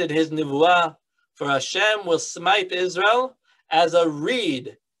said in his Nivuah, for Hashem will smite Israel as a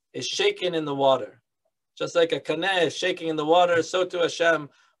reed is shaken in the water. Just like a kaneh is shaking in the water, so too Hashem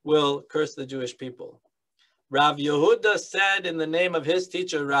will curse the Jewish people. Rav Yehuda said in the name of his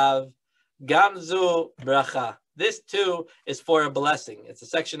teacher, Rav, Gamzu bracha. This too is for a blessing. It's a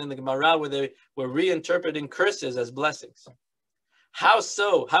section in the Gemara where they were reinterpreting curses as blessings. How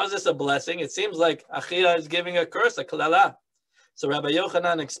so? How is this a blessing? It seems like Achia is giving a curse, a klala. So Rabbi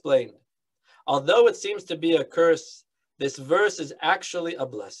Yochanan explained, although it seems to be a curse, this verse is actually a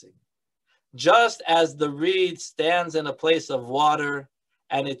blessing. Just as the reed stands in a place of water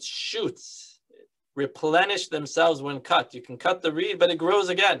and its shoots replenish themselves when cut. You can cut the reed, but it grows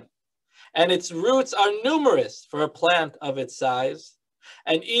again. And its roots are numerous for a plant of its size.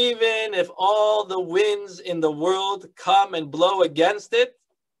 And even if all the winds in the world come and blow against it,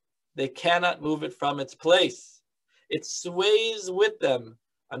 they cannot move it from its place. It sways with them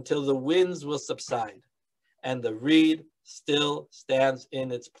until the winds will subside, and the reed still stands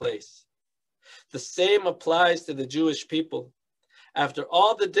in its place. The same applies to the Jewish people. After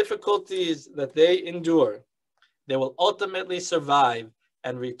all the difficulties that they endure, they will ultimately survive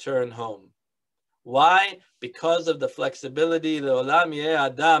and return home. Why? Because of the flexibility. The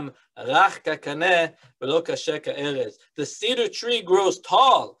cedar tree grows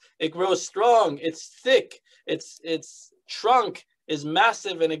tall, it grows strong, it's thick, its trunk is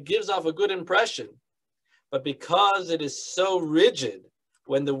massive, and it gives off a good impression. But because it is so rigid,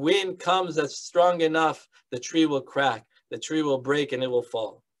 when the wind comes that's strong enough, the tree will crack, the tree will break, and it will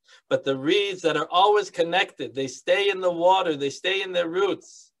fall. But the reeds that are always connected, they stay in the water, they stay in their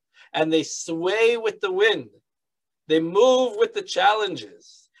roots, and they sway with the wind. They move with the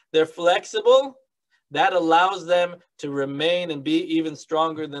challenges. They're flexible. That allows them to remain and be even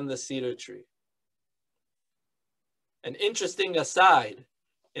stronger than the cedar tree. An interesting aside,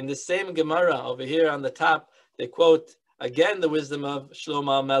 in the same Gemara over here on the top, they quote again the wisdom of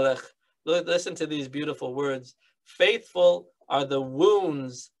Shlomo HaMelech. Listen to these beautiful words. Faithful are the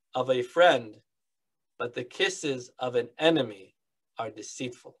wounds of a friend, but the kisses of an enemy are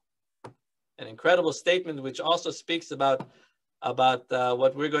deceitful. An incredible statement which also speaks about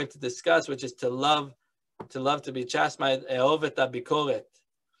what we're going to discuss, which is to love to be chastised, eovet habikoret.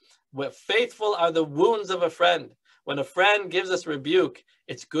 Where faithful are the wounds of a friend. When a friend gives us rebuke,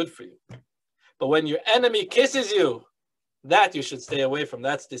 it's good for you. But when your enemy kisses you, that you should stay away from.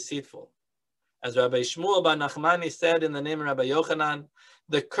 That's deceitful. As Rabbi Shmuel bar Nachmani said in the name of Rabbi Yochanan,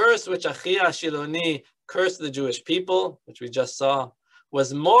 the curse which Achia Shiloni cursed the Jewish people, which we just saw,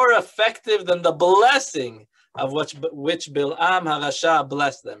 was more effective than the blessing of which Bilam HaRasha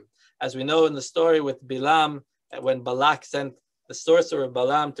blessed them. As we know in the story with Bilam, when Balak sent the sorcerer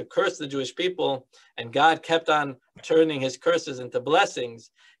Balaam to curse the Jewish people, and God kept on turning his curses into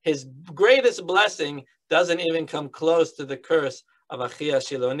blessings, his greatest blessing doesn't even come close to the curse of Achia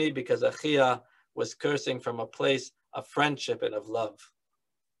Shiloni, because Achia was cursing from a place of friendship and of love.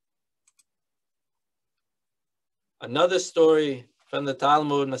 Another story from the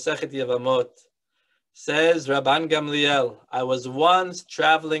Talmud, Masechet Yevamot, says Rabban Gamliel, I was once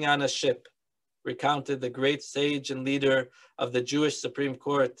traveling on a ship, recounted the great sage and leader of the Jewish Supreme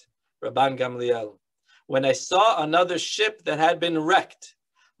Court, Rabban Gamliel. When I saw another ship that had been wrecked,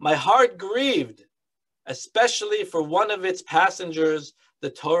 my heart grieved, especially for one of its passengers,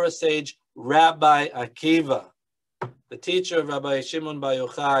 the Torah sage Rabbi Akiva, the teacher of Rabbi Shimon bar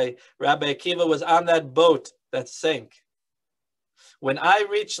Yochai. Rabbi Akiva was on that boat that sank. When I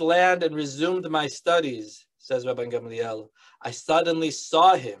reached land and resumed my studies, says Rabbi Gamliel, I suddenly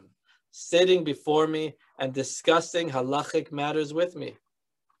saw him sitting before me and discussing halachic matters with me.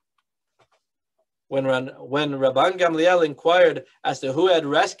 When Rabban Gamliel inquired as to who had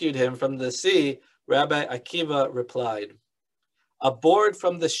rescued him from the sea, Rabbi Akiva replied, a board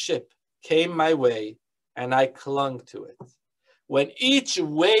from the ship came my way and I clung to it. When each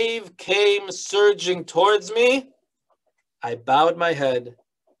wave came surging towards me, I bowed my head,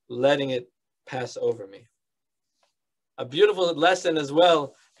 letting it pass over me. A beautiful lesson as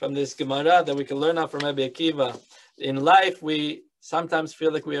well from this Gemara that we can learn out from Rabbi Akiva. In life, we sometimes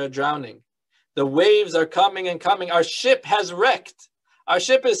feel like we are drowning. The waves are coming and coming. Our ship has wrecked. Our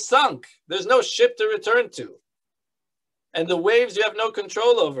ship is sunk. There's no ship to return to. And the waves you have no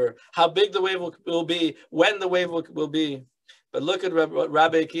control over, how big the wave will be, when the wave will be. But look at what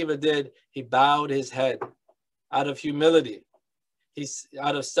Rabbi Akiva did. He bowed his head out of humility. He's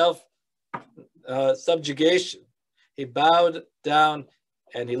out of subjugation. He bowed down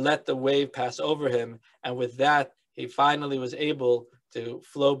and he let the wave pass over him. And with that, he finally was able to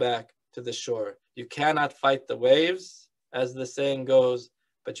flow back to the shore. You cannot fight the waves, as the saying goes,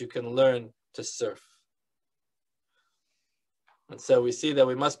 but you can learn to surf. And so we see that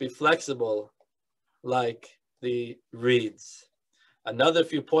we must be flexible like the reeds. Another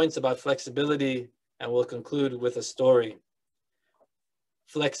few points about flexibility, and we'll conclude with a story.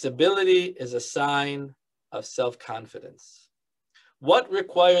 Flexibility is a sign of self-confidence. What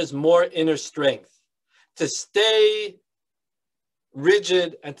requires more inner strength? To stay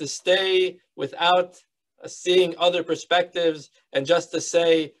rigid and to stay without seeing other perspectives and just to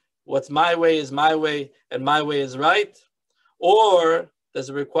say what's my way is my way and my way is right? Or does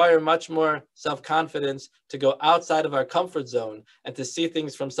it require much more self-confidence to go outside of our comfort zone and to see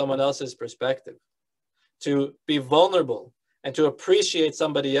things from someone else's perspective, to be vulnerable and to appreciate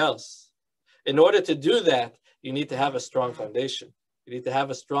somebody else? In order to do that, you need to have a strong foundation. You need to have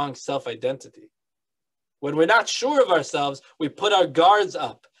a strong self-identity. When we're not sure of ourselves, we put our guards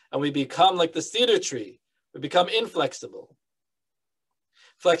up and we become like the cedar tree. We become inflexible.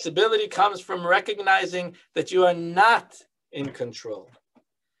 Flexibility comes from recognizing that you are not in control,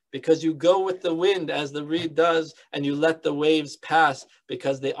 because you go with the wind as the reed does, and you let the waves pass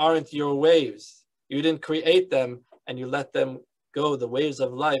because they aren't your waves. You didn't create them, and you let them go. The waves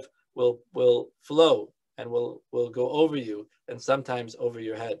of life will flow and will go over you, and sometimes over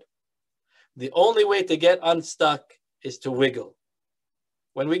your head. The only way to get unstuck is to wiggle.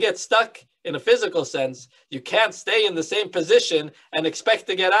 When we get stuck in a physical sense, you can't stay in the same position and expect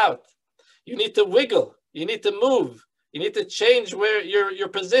to get out. You need to wiggle. You need to move. You need to change where your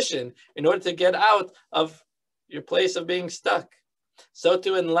position in order to get out of your place of being stuck. So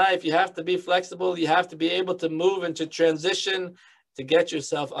too in life, you have to be flexible. You have to be able to move and to transition to get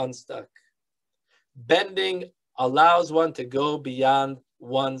yourself unstuck. Bending allows one to go beyond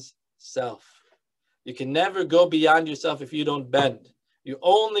one's self. You can never go beyond yourself if you don't bend. You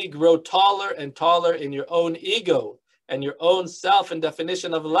only grow taller and taller in your own ego and your own self and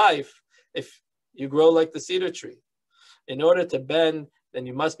definition of life if you grow like the cedar tree. In order to bend, then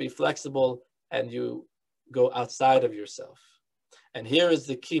you must be flexible and you go outside of yourself. And here is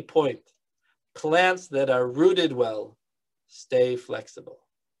the key point. Plants that are rooted well stay flexible.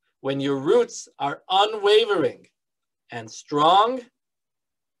 When your roots are unwavering and strong,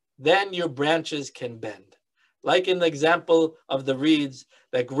 then your branches can bend. Like in the example of the reeds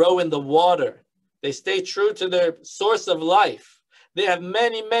that grow in the water, they stay true to their source of life. They have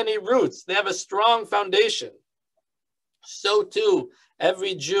many, many roots. They have a strong foundation. So too,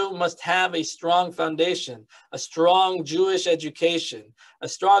 every Jew must have a strong foundation, a strong Jewish education, a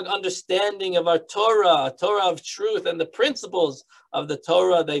strong understanding of our Torah, a Torah of truth and the principles of the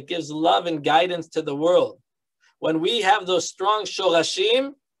Torah that gives love and guidance to the world. When we have those strong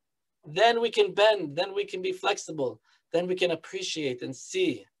shorashim, then we can bend, then we can be flexible, then we can appreciate and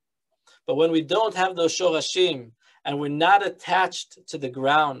see. But when we don't have those shorashim and we're not attached to the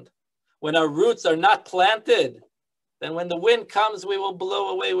ground, when our roots are not planted, then when the wind comes, we will blow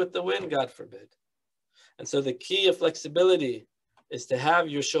away with the wind, God forbid. And so the key of flexibility is to have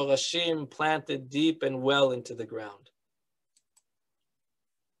your shorashim planted deep and well into the ground.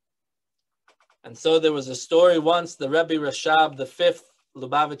 And so there was a story once, the Rebbe Rashab, the fifth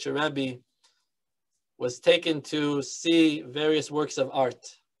Lubavitcher Rebbe, was taken to see various works of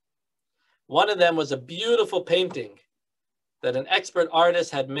art. One of them was a beautiful painting that an expert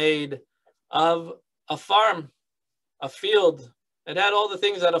artist had made of a farm, a field. It had all the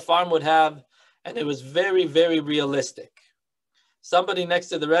things that a farm would have, and it was very, very realistic. Somebody next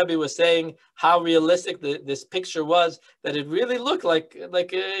to the Rebbe was saying how realistic this picture was, that it really looked like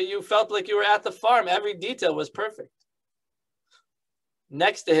you felt like you were at the farm. Every detail was perfect.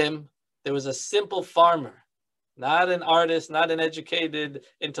 Next to him, there was a simple farmer, not an artist, not an educated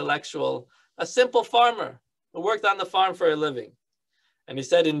intellectual, a simple farmer who worked on the farm for a living. And he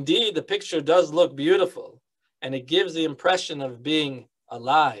said, indeed, the picture does look beautiful, and it gives the impression of being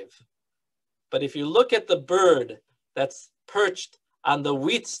alive. But if you look at the bird that's perched on the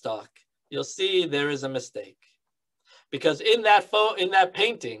wheat stalk, you'll see there is a mistake. Because in that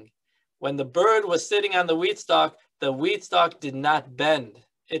painting, when the bird was sitting on the wheat stalk did not bend.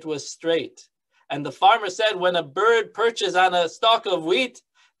 It was straight. And the farmer said, when a bird perches on a stalk of wheat,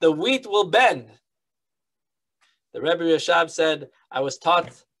 the wheat will bend. The Rebbe Rashab said, I was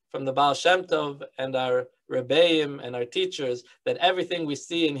taught from the Baal Shem Tov and our Rebbeim and our teachers that everything we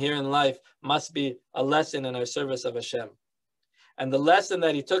see and hear in life must be a lesson in our service of Hashem. And the lesson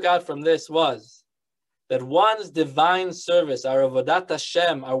that he took out from this was that one's divine service, our Avodat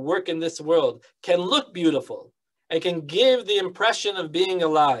Hashem, our work in this world, can look beautiful and can give the impression of being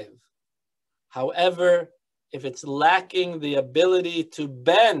alive. However, if it's lacking the ability to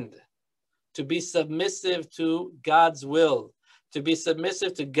bend, to be submissive to God's will, to be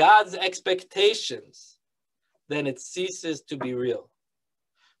submissive to God's expectations, then it ceases to be real.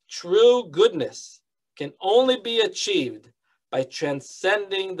 True goodness can only be achieved by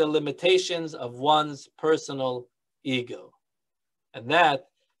transcending the limitations of one's personal ego. And that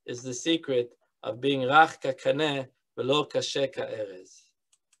is the secret of being rach kakaneh v'lo kashe ka'erez.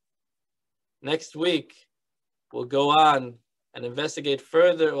 Next week, we'll go on and investigate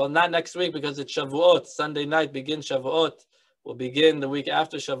further. Well, not next week because it's Shavuot. Sunday night begins Shavuot. We'll begin the week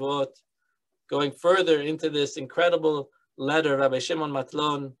after Shavuot, going further into this incredible letter, Rabbi Shimon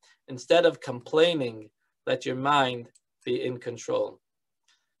Matlon. Instead of complaining, let your mind be in control.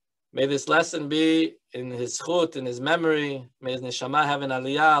 May this lesson be in his chut, in his memory. May his neshama have an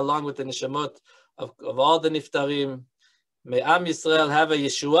aliyah along with the neshamot of all the niftarim. May Am Yisrael have a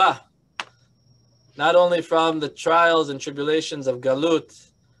Yeshua, not only from the trials and tribulations of Galut,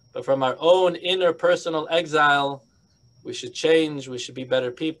 but from our own inner personal exile. We should change, we should be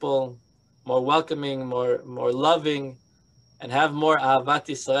better people, more welcoming, more loving, and have more Ahavat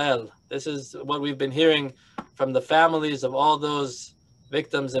Yisrael. This is what we've been hearing from the families of all those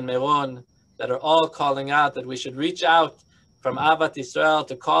victims in Meron that are all calling out that we should reach out from Ahavat Yisrael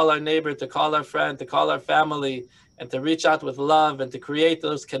to call our neighbor, to call our friend, to call our family, and to reach out with love and to create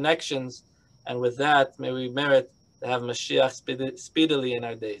those connections. And with that, may we merit to have Mashiach speedily in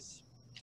our days.